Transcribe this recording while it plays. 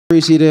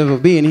Appreciative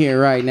of being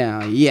here right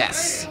now.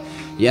 Yes.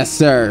 Yes,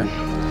 sir.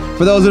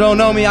 For those who don't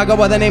know me, I go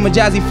by the name of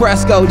Jazzy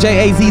Fresco,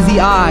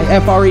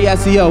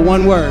 J-A-Z-Z-I-F-R-E-S-C-O,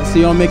 one word, so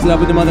you don't mix it up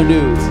with them other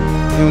dudes. You know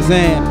what I'm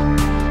saying?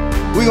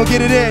 We gonna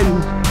get it in.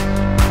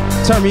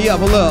 Turn me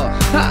up a little.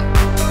 Ha.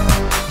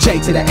 J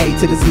to the A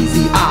to the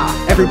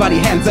Z-Z-I. Everybody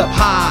hands up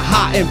high,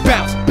 high, and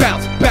bounce,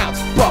 bounce,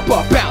 bounce, bump,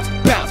 bump, bounce,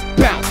 bounce,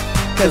 bounce.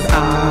 Cause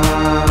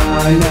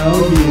I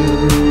know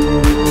you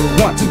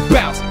want to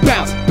bounce,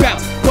 bounce,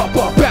 bounce, bump,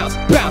 bump, bounce,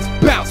 bounce,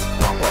 bounce.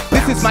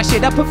 This is my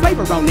shit, I put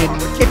flavor on it.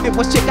 If it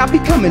was chick, I'd be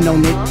coming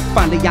on it.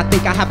 Finally, I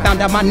think I have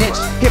found out my niche.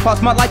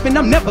 Hip-hop's my life and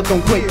I'm never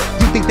gonna quit.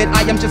 You think that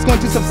I am just going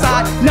to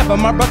subside? Never,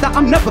 my brother,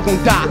 I'm never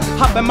gonna die.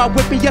 Hop in my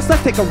whip and yes,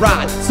 let's take a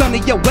ride. Sunny,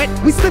 you're wet,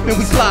 we slip and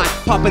we slide.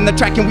 Pop in the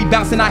track and we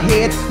bouncing our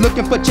heads.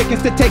 Looking for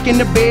chickens to take in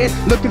the bed.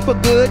 Looking for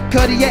good,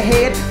 cutty your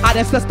head. I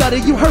done stutter,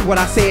 you heard what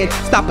I said.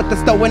 Stop at the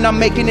store and I'm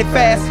making it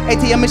fast.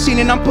 ATM machine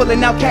and I'm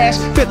pulling out cash.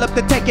 Fill up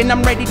the tank and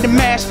I'm ready to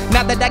mash.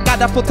 Now that I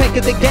got a full tank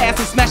of the gas,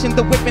 I'm smashing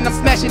the whip and I'm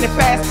smashing it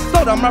fast.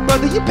 Slow down, my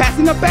brother, you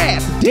passing up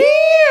fast.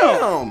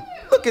 Damn!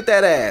 Look at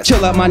that ass.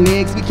 Chill up, my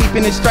niggas, we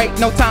keeping it straight.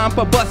 No time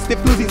for busted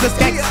floozies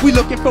escape. We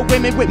looking for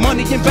women with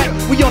money and bank.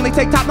 We only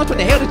take top notch, what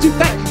the hell did you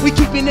think? We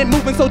keeping it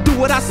moving, so do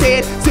what I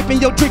said.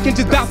 Sipping your drink and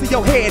just bouncing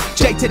your head.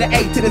 J to the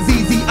A to the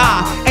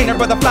Z-Z-I. Ain't a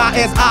brother fly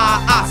as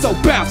I. So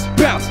bounce,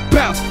 bounce,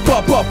 bounce,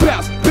 bump, bump,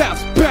 bounce,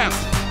 bounce, bounce.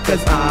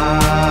 Cause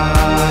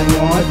I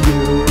want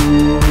you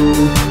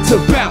to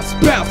bounce,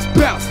 bounce,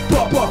 bounce,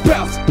 bump, bump,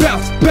 bounce,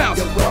 bounce, bounce.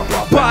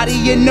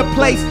 Body in the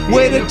place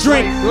with a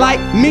drink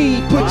like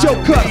me. Put your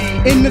cup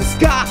in the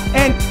sky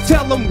and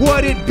tell them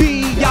what it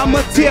be.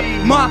 I'ma tip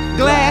my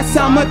glass,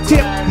 I'ma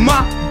tip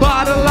my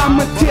bottle,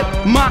 I'ma tip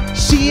my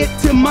shit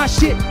till my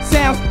shit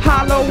sounds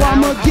hollow.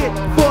 I'ma get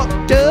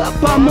fucked up,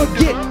 I'ma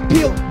get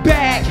peeled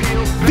back.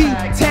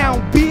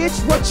 V-Town bitch,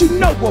 what you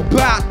know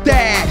about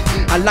that?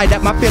 I light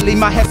up my Philly,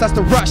 my head starts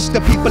to rush.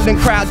 The people in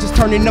crowd just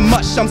turning to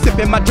mush. I'm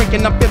sipping my drink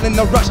and I'm feeling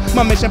the rush.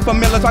 My mission for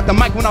Millers, rock the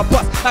mic when I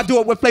bust. I do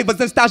it with flavors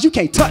and styles you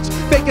can't touch.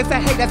 Fakers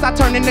and haters, I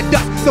turn into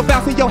dust. So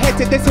bounce in your head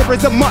to this here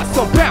is a must.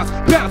 So bounce,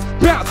 bounce,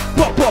 bounce,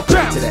 bump, bump,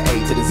 bounce. To the A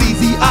to the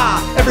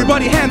Z-Z-I.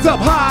 Everybody hands up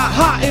high,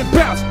 high, and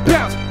bounce,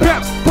 bounce,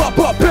 bounce, bump,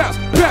 bump, bounce,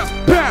 bounce,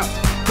 bounce.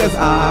 Cause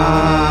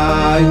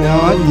I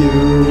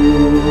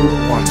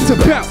want you to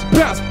bounce,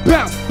 bounce,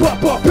 bounce,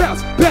 bump, bump,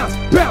 bounce, bounce,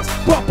 bounce,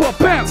 bump, bump,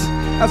 bounce.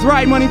 That's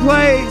right, money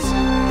plays.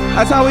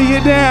 That's how we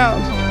get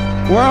down.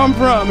 Where I'm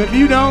from, if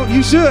you don't,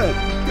 you should.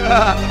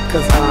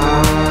 Cause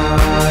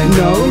I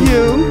know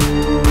you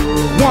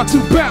want to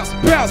bounce,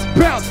 bounce,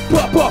 bounce,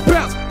 bump, bump,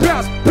 bounce,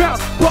 bounce,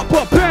 bounce, bump,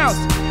 bump, bounce.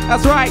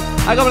 That's right,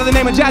 I go by the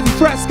name of Jazzy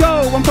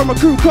Fresco. I'm from a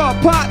crew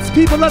called Pots,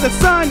 people of the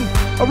sun.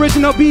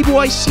 Original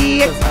B-boy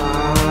shit.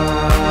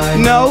 I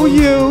know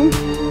you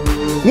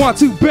want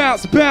to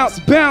bounce, bounce,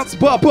 bounce,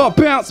 bump, bump,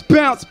 bounce,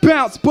 bounce,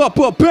 bounce, bump,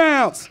 bump,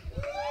 bounce.